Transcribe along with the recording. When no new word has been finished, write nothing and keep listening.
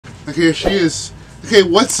Okay, here she is. Okay,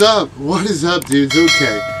 what's up? What is up, dudes?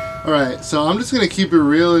 Okay. Alright, so I'm just going to keep it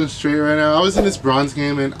real and straight right now. I was in this bronze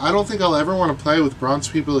game, and I don't think I'll ever want to play with bronze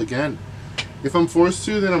people again. If I'm forced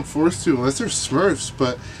to, then I'm forced to, unless they're Smurfs.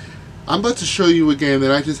 But I'm about to show you a game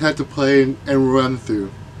that I just had to play and run through.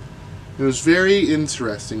 It was very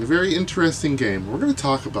interesting. A very interesting game. We're going to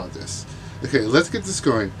talk about this. Okay, let's get this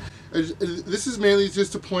going. This is mainly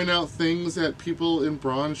just to point out things that people in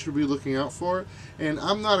bronze should be looking out for. And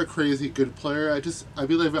I'm not a crazy good player. I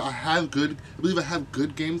believe I have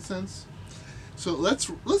good game sense. So let's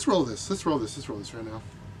roll this. Let's roll this right now.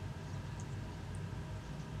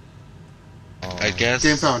 I guess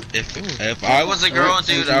game found. If I was a girl, right,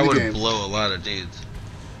 dude, I would blow a lot of dudes.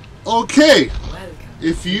 Okay.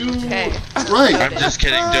 If you right. I'm just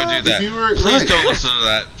kidding. Don't do that. Please right. don't listen to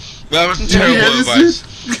that. That was terrible advice.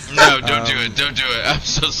 No, don't do it. Don't do it. I'm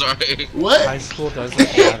so sorry. What? High school doesn't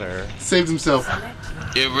matter. Saved himself.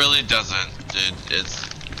 It really doesn't, dude. It's...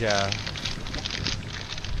 Yeah.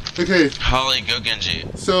 Okay. Holly, go Genji.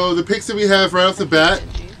 So, the picks that we have right off the bat,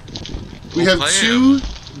 we have 2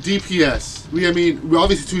 DPS. I mean,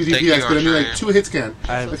 obviously 2 DPS, but I mean like 2 hit scan.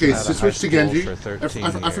 Okay, so switch to Genji.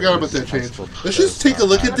 I forgot about that change. Let's just take a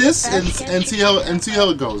look at this and see how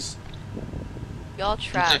it goes. Y'all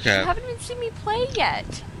trash. Okay. You haven't even seen me play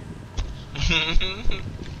yet.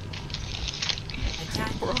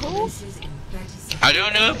 Bro? I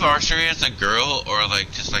don't know if Archery is a girl or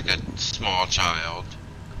like just like a small child.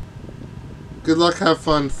 Good luck, have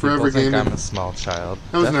fun, forever gaming. I'm a small child.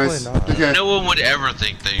 That was nice. Okay. No one would ever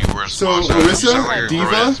think that you were a small so, child. Orisa,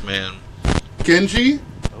 Diva, man. Genji,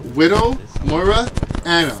 Widow, Moira,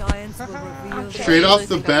 Anna. Straight off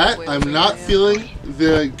the bat, I'm not feeling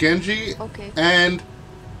the Genji and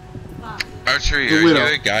Archery, the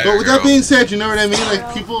Widow. But with that being said, you know what I mean?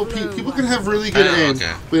 Like people can have really good aim,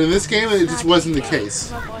 but in this game, it just wasn't the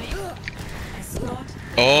case.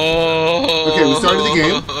 Oh. Okay, we started the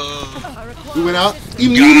game. We went out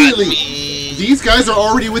immediately. These guys are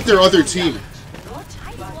already with their other team.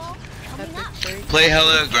 Play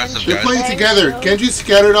hella aggressive, They're guys. playing together. Genji's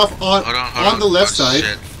scattered off on the left side.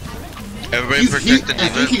 Shit. Everybody protect the Diva. I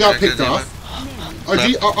think he got picked off.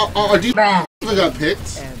 Our Diva got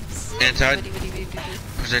picked. Inside.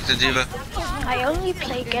 Protect the Diva. I only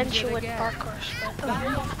play Genji with parkour.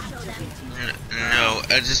 No,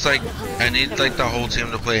 I just like I need like the whole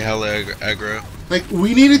team to play hella aggro. Like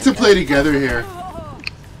we needed to play together here.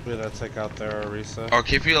 Wait, I take out their Orisa. I'll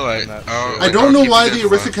keep you like. I don't know why the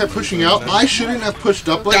Orisa kept pushing out. I shouldn't have pushed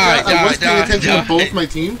up like that. I was paying attention to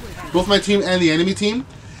both my team and the enemy team.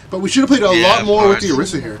 But we should have played a lot more with the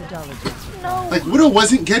Orisa here. Like Widow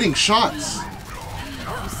wasn't getting shots.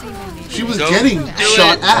 She was getting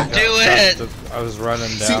shot at. Do it. I was running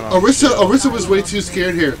down. See, Orisa was way too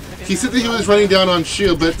scared here. He said that he was running down on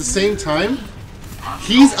shield, but at the same time,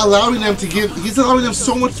 he's allowing them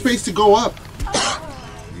so much space to go up.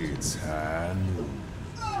 It's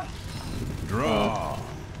draw.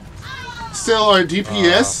 Still, our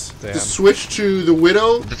DPS, the switch to the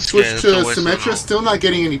Widow, switch to Symmetra, still not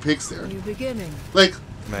getting any picks there. Like,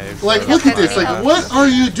 look at this. Like, what are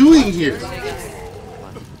you doing here?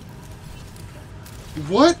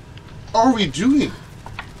 What are we doing?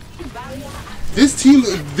 This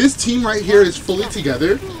team right here is fully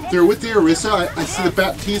together. They're with the Orisa. I see the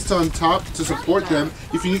Baptiste on top to support them.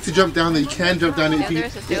 If you need to jump down, then you can jump down if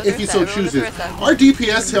you so chooses. Our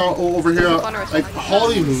DPS over here, like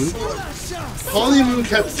Holly Moon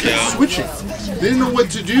kept switching. They didn't know what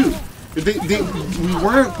to do. We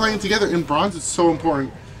weren't playing together. In bronze, it's so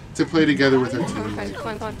important to play together with our team.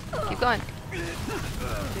 Come on. Keep going.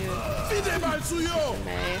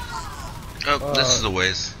 Oh, this is the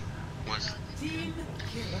ways.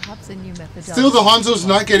 Still, the Hanzo's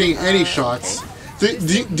not getting any shots.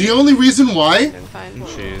 The only reason why?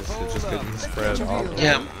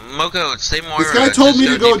 Yeah, Moko, say more. This guy told me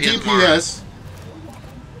to go DPS.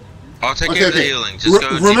 I'll take care of the healing. Just go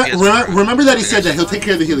DPS. Remember that he said that. He'll take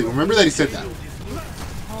care of the healing. Remember that he said that.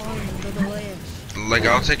 Like,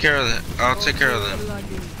 I'll take care of them.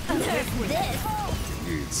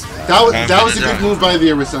 That was a good move by the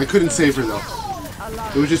Orisa. I couldn't save her though.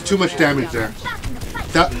 It was just too much damage there.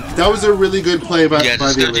 That was a really good play by the Orisa. Yeah,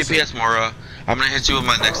 just go DPS Mora. I'm gonna hit you with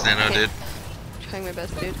my next nano, dude. Trying my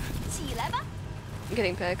best, dude. I'm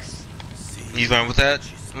getting picks. You fine with that,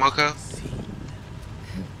 Moko?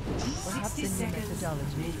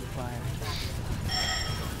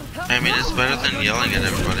 I mean, it's better than yelling at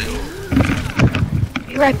everybody.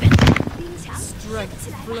 Right. I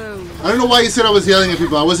don't know why you said I was yelling at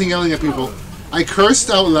people. I wasn't yelling at people. I cursed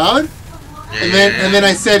out loud, and then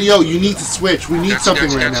I said, "Yo, you need to switch. We need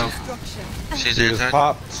something right now." She's inside.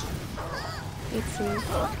 Popped. Need some.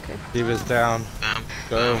 Okay. Diva's down. Bam.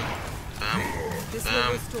 Go. Bam.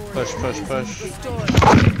 Bam. Push, push, push.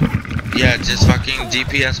 Yeah, just fucking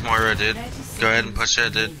DPS Moira, dude. Go ahead and push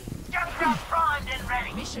it, dude.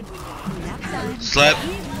 Slap.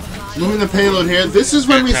 Moving the payload here. This is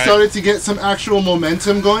when we started to get some actual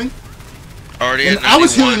momentum going. Already And at I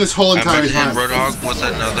was 91. healing this whole entire I'm time. Roadhog with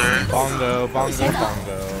another. Bongo, bongo,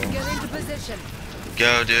 bongo.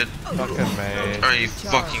 Go, dude. Fucking May. Are you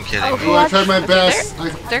fucking kidding me? Oh, I tried my best. I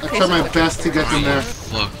They're tried my best to get them there.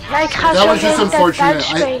 Fuck. Like how That was just someone unfortunate.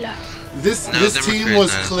 that trailer. This No, this they were team pretty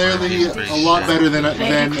was nice, clearly man. He was pretty a lot shit. better than my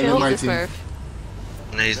This team. Smurf.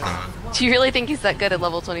 No, he's not. Do you really think he's that good at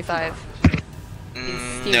level 25?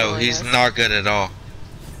 No, he's not good at all.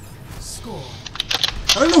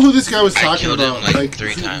 I don't know who this guy was I talking killed him, about. like,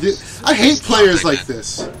 3 times. I hate It's not players like like that.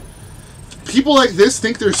 this. People like this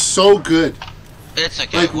think they're so good. It's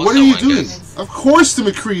okay. Like, we'll what are still you win, doing? guys. Of course the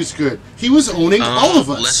McCree's good. He was owning all of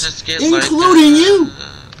Let's us, just get including like, you.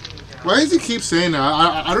 Why does he keep saying that?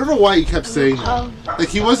 I don't know why he kept saying that. Like,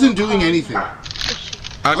 he wasn't doing anything. I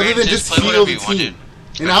Other mean, than just play heal whatever the you want, team. dude.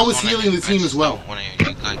 And I was just healing the I team just as well. don't wanna hear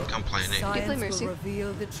you, like, complaining. You play Mercy?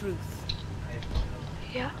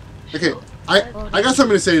 Yeah. Okay, I got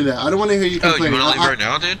something to say to that. I don't want to hear you Oh, you complaining. wanna leave right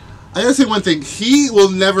now, dude? I gotta say one thing. He will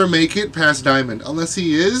never make it past Diamond unless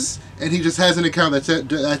he is, and he just has an account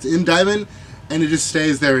that's in Diamond, and it just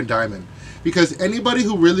stays there in Diamond. Because anybody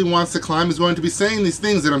who really wants to climb is going to be saying these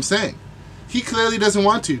things that I'm saying. He clearly doesn't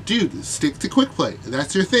want to. Dude, stick to quick play.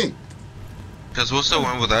 That's your thing. Because we'll still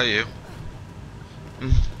win without you.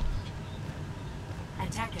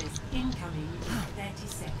 Attackers incoming in 30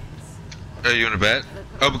 seconds. Are you gonna bet?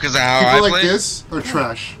 Oh, because of how People I like play? this are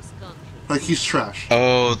trash. Like, he's trash.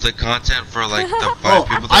 Oh, the content for, like, the 5 Oh,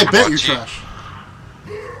 people that I watch bet you're you. trash.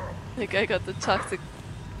 Like I got the toxic.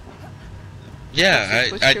 Yeah,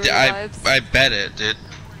 Toxic Bushiri vibes. I bet it, dude.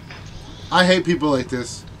 I hate people like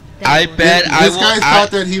this. I bet I This will. guy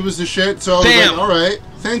thought that he was the shit, so I was Bam. like, alright,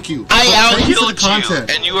 thank you. I Thank you for the out-healed content.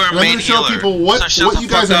 you, and you are a And I'm main gonna show healer. people what So shut the you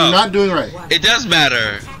guys fuck are up. not doing right. It does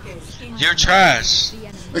matter. You're trash.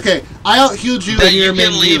 Okay, I out-healed you That and you're you a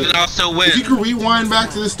main can leave healer. and I'll still win. If you could rewind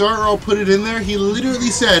back to the start or I'll put it in there, he literally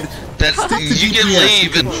said, That stick to you can DPS.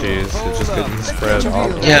 leave and Cheese. It just didn't spread all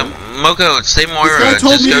the way. yeah, Moko, say this Moira. guy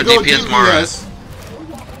told Just me go to go DPS Moira. DPS.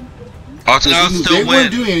 Also, I'll They still weren't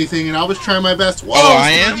win. doing anything and I was trying my best while Oh, I was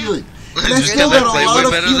I still am? healing. And I Just still because I got a play lot way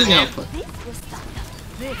of better than healing you? output.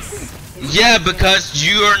 Yeah, because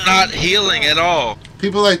you are not healing at all.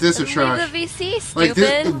 People like this are Leave trash. the VC, Like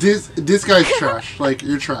stupid. this guy's trash. Like,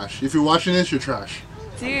 you're trash. If you're watching this, you're trash.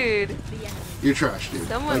 Dude, You're trash, dude.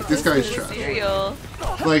 someone Like, this guy's listen to trash. cereal.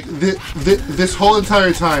 Like, this whole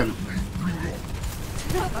entire time.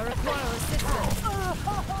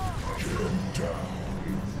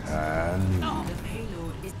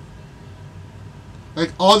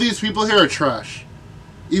 Like, all these people here are trash.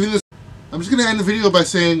 Even this. I'm just gonna end the video by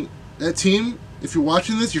saying, that team, if you're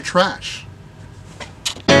watching this, you're trash.